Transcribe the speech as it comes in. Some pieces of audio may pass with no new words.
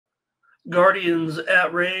Guardians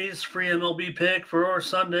at Rays, free MLB pick for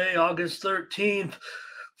Sunday, August 13th.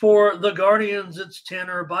 For the Guardians, it's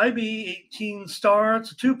Tanner Bybee, 18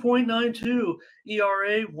 starts, 2.92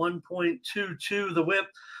 ERA, 1.22 the whip,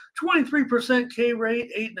 23% K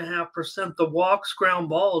rate, 8.5% the walks, ground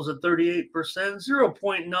balls at 38%,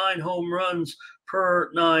 0.9 home runs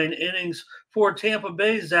per 9 innings. For Tampa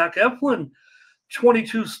Bay, Zach Eflin,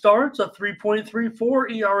 22 starts, a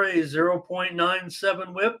 3.34 ERA,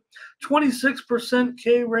 0.97 whip, 26%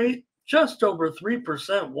 K rate, just over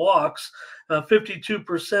 3% walks,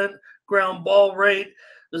 52% ground ball rate,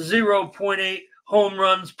 0.8 home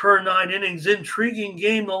runs per 9 innings. Intriguing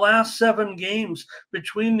game. The last 7 games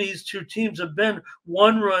between these two teams have been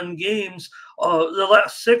one-run games. The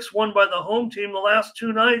last 6 won by the home team. The last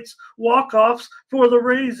 2 nights, walk-offs for the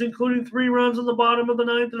Rays, including 3 runs in the bottom of the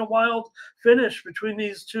 9th and a wild finish between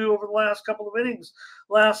these two over the last couple of innings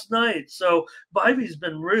last night. So Bybee's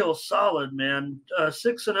been real solid, man.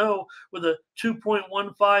 6-0 with a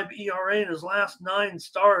 2.15 ERA in his last 9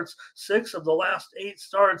 starts. 6 of the last 8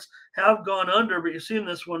 starts have gone under, but you're seeing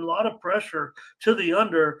this one, a lot of pressure to the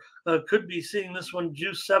under. Could be seeing this one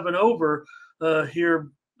juice 7 over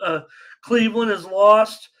here. Cleveland has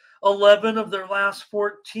lost 11 of their last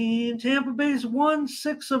 14. Tampa Bay's won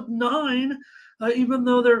 6 of 9. Even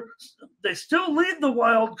though they still lead the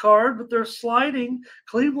wild card, but they're sliding.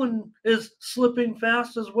 Cleveland is slipping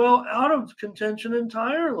fast as well, out of contention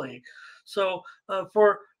entirely. So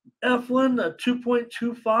for Eflin, a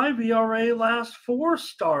 2.25 ERA last 4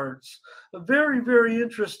 starts. Very, very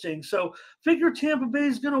interesting. So figure Tampa Bay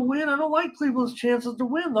is going to win. I don't like Cleveland's chances to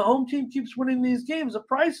win. The home team keeps winning these games. The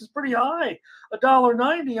price is pretty high,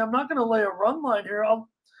 $1.90. I'm not going to lay a run line here.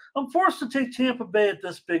 I'm forced to take Tampa Bay at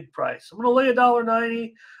this big price. I'm going to lay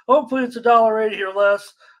 $1.90. Hopefully it's $1.80 or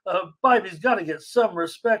less. Bybee's got to get some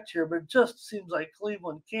respect here, but it just seems like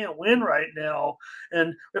Cleveland can't win right now.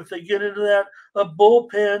 And if they get into that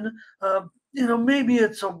bullpen, maybe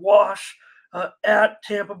it's a wash at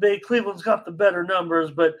Tampa Bay. Cleveland's got the better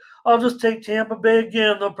numbers, but I'll just take Tampa Bay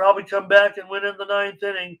again. They'll probably come back and win in the 9th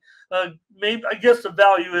inning. Maybe I guess the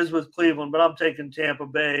value is with Cleveland, but I'm taking Tampa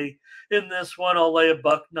Bay in this one. I'll lay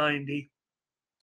 $1.90.